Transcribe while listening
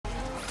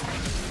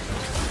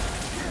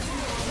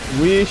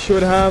We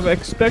should have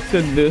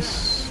expected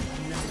this.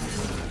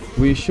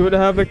 We should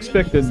have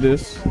expected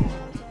this.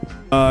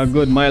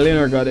 Good. My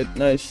laner got it.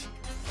 Nice.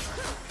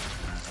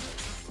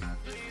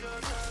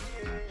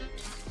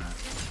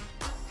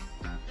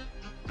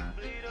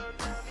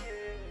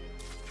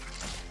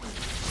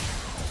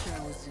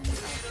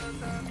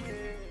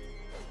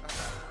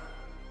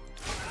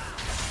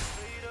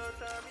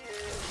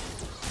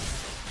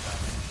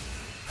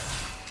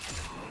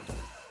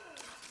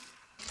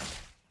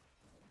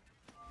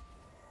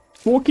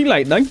 Smoky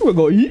light, thank you for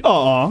go.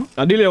 Yeah.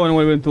 I did when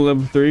we went to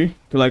level 3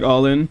 to like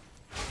all in.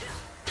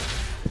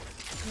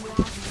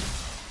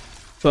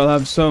 So I'll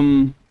have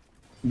some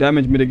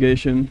damage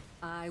mitigation.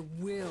 I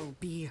will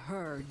be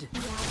heard.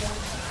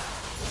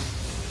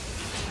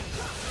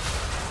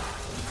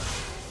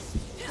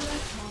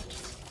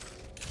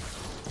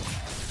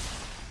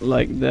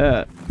 Like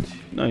that.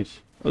 Nice.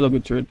 That was a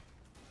good trade.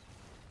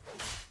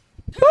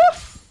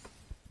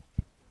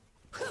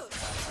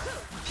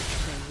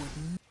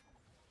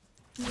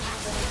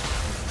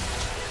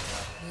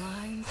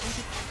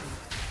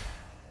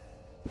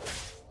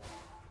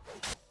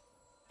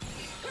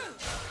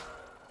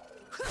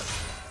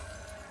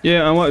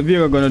 Yeah, and what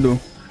Vera gonna do?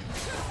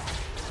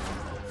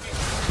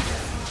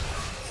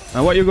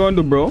 And what you gonna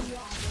do, bro?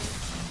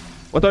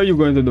 What are you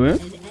going to do, eh?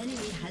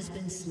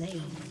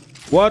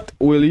 What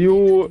will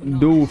you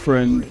do,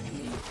 friend?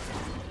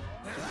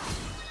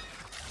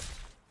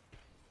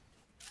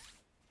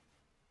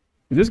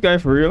 Is this guy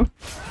for real?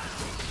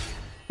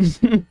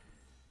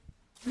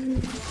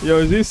 Yo,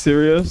 is he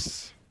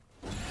serious?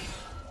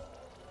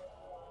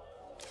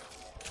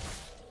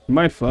 He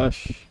might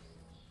flash.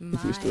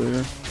 If he's still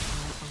here.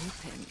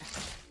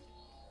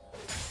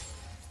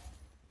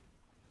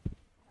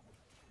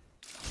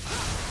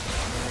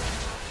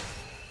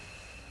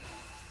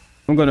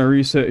 I'm gonna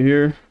reset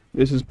here.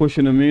 This is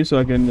pushing to me, so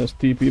I can just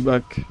TP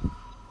back.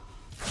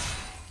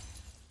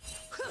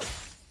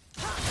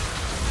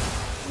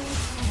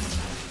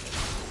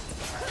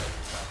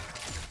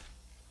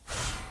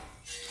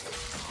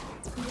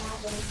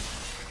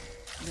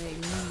 They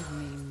leave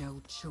me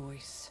no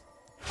choice.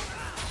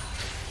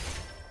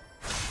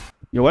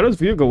 Yo, why does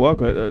Viego walk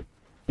like that?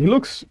 He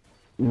looks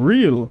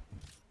real.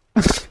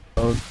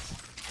 Oh.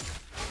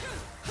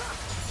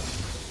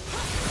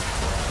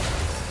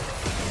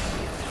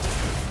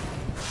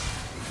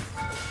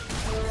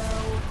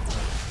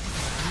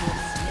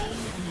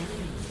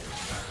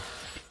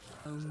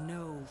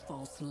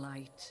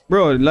 Light.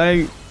 Bro,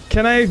 like,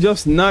 can I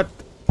just not?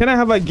 Can I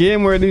have a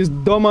game where these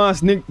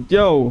dumbass Nick?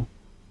 Yo.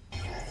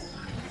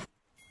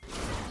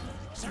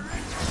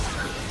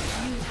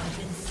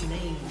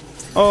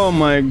 Oh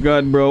my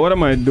god, bro, what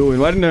am I doing?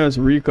 Why didn't I just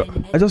recall?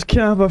 I just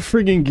can't have a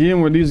frigging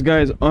game where these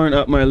guys aren't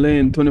at my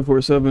lane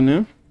 24/7,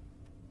 yeah?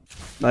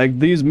 Like,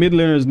 these mid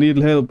laners need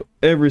help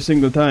every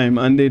single time,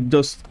 and they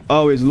just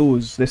always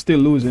lose. They're still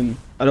losing.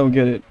 I don't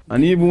get it.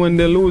 And even when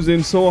they're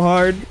losing so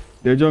hard,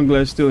 their jungler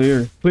is still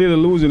here. Play the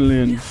losing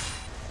lane.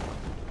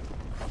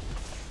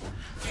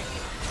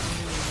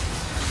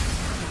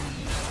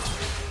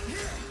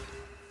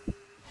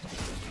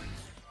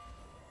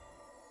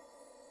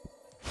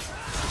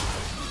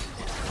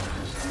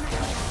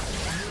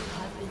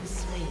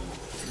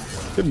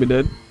 Could be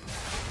dead.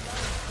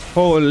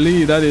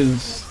 Holy, that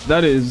is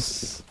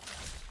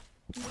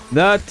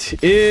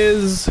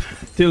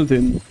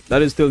tilting.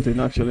 That is tilting,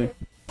 actually.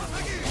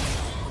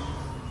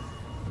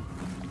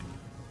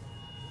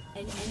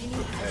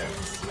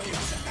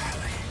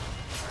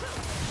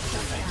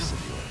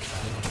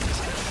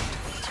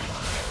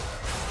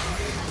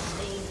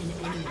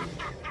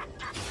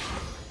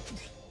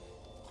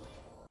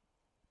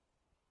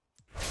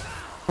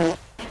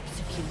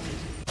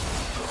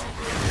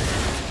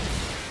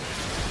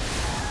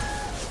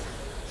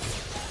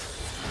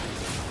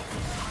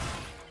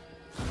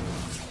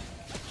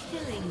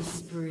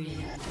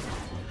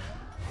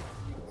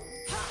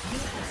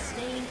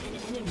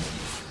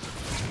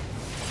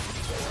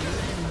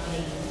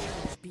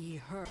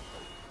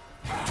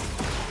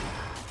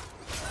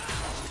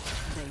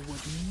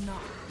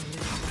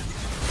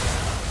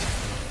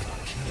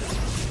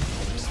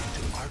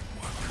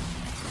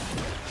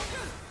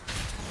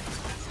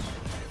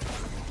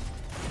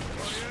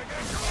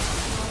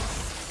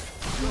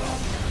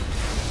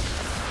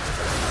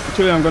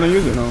 Actually, I'm gonna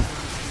use it now.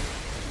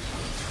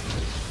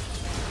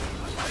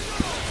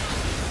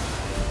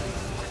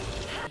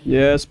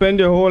 Yeah, spend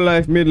your whole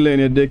life mid lane,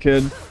 you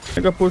dickhead.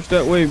 I can push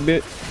that wave,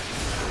 bit.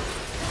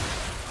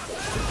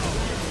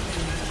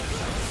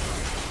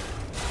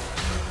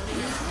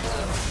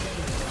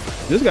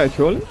 This guy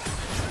trolling?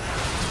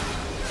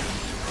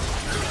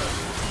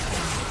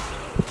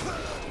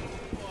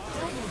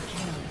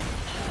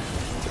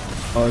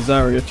 Oh,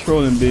 Zara, you're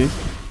trolling, B.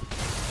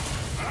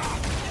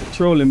 You're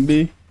trolling,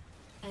 B.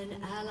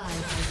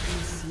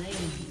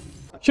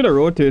 Should have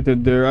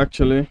rotated there,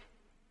 actually.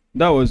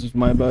 That was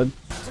my bad.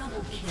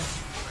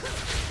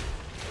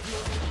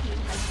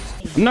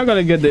 I'm not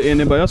gonna get the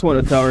inning, but I just want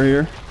a tower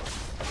here.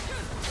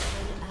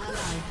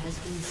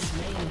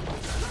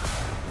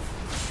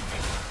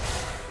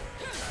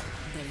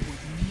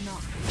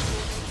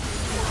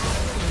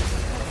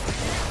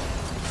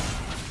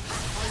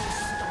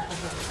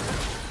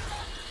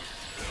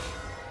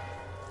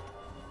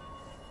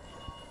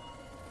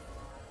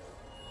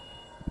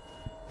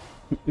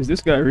 Is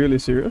this guy really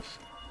serious?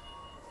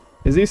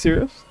 Is he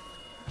serious?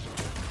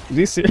 Is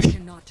he serious?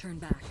 Cannot turn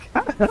back.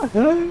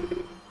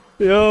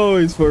 Yo,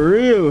 it's for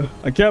real.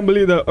 I can't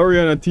believe that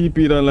Oriana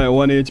TP'd on like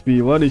 1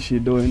 HP. What is she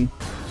doing?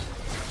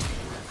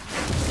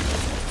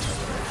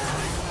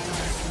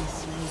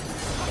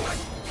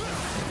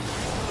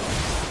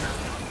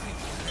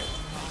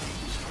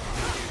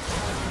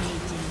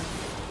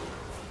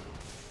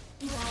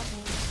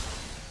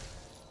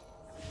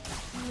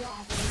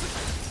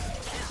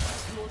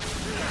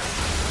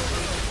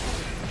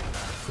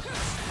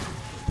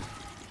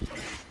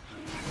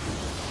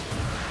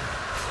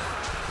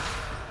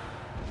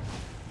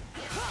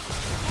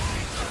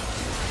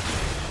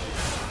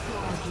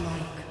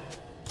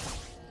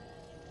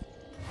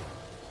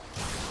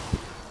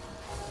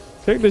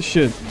 Take this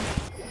shit.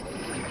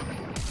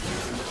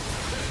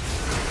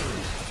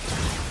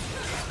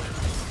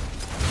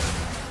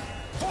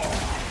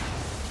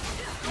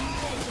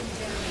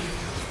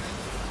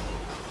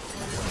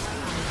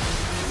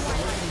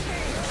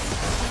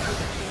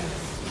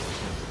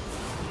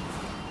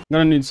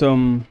 Gonna need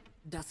some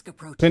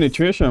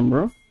penetration,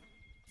 bro.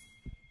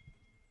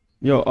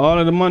 Yo, all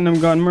of the man them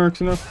got mercs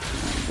enough.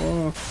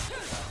 Whoa.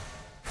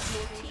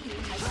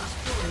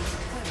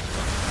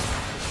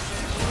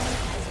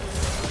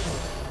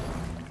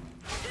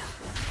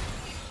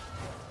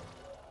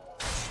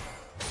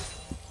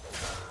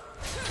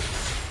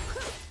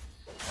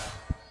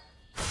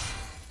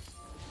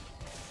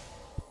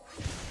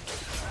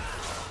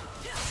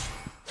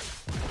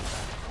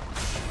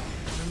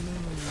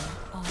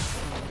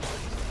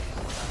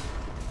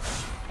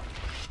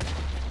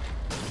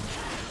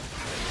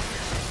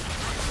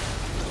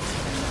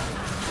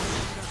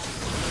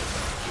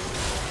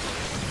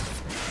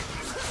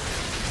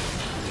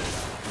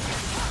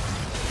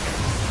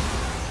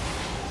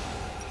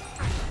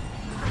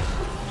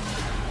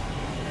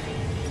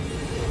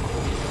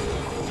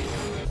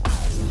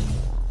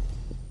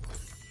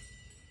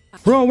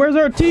 Bro, where's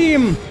our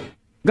team?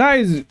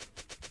 Guys,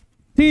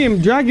 team,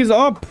 drag is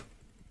up.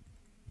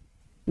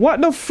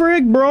 What the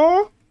frig,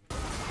 bro?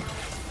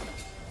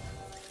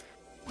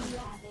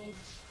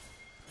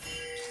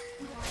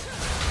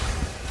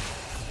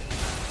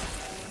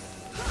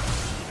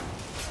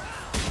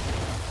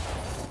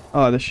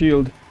 Ah, the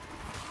shield.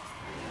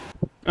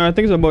 I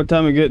think it's about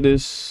time we get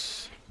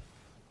this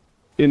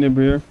in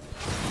here.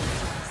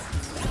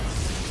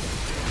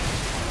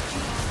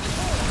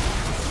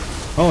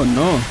 Oh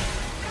no.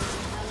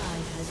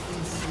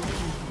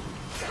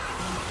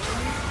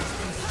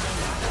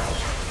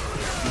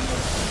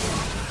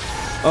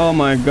 Oh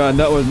my god,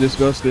 that was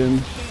disgusting.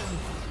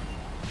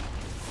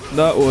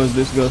 That was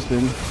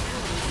disgusting,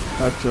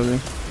 actually.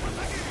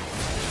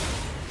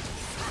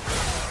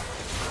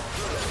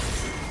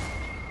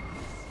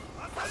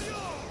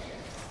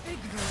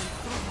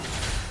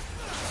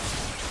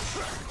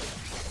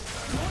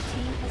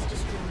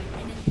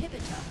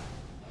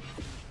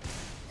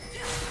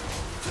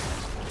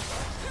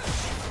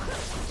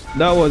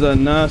 That was a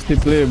nasty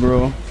play,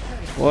 bro.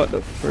 What the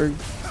frig?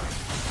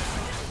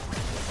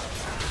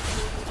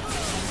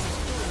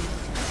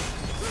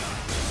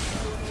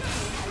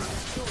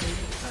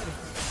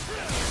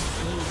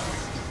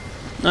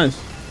 Nice.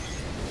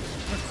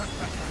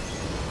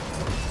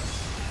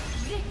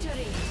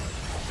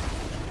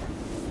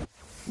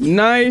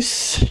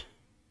 Nice.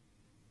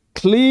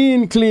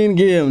 Clean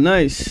game.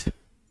 Nice.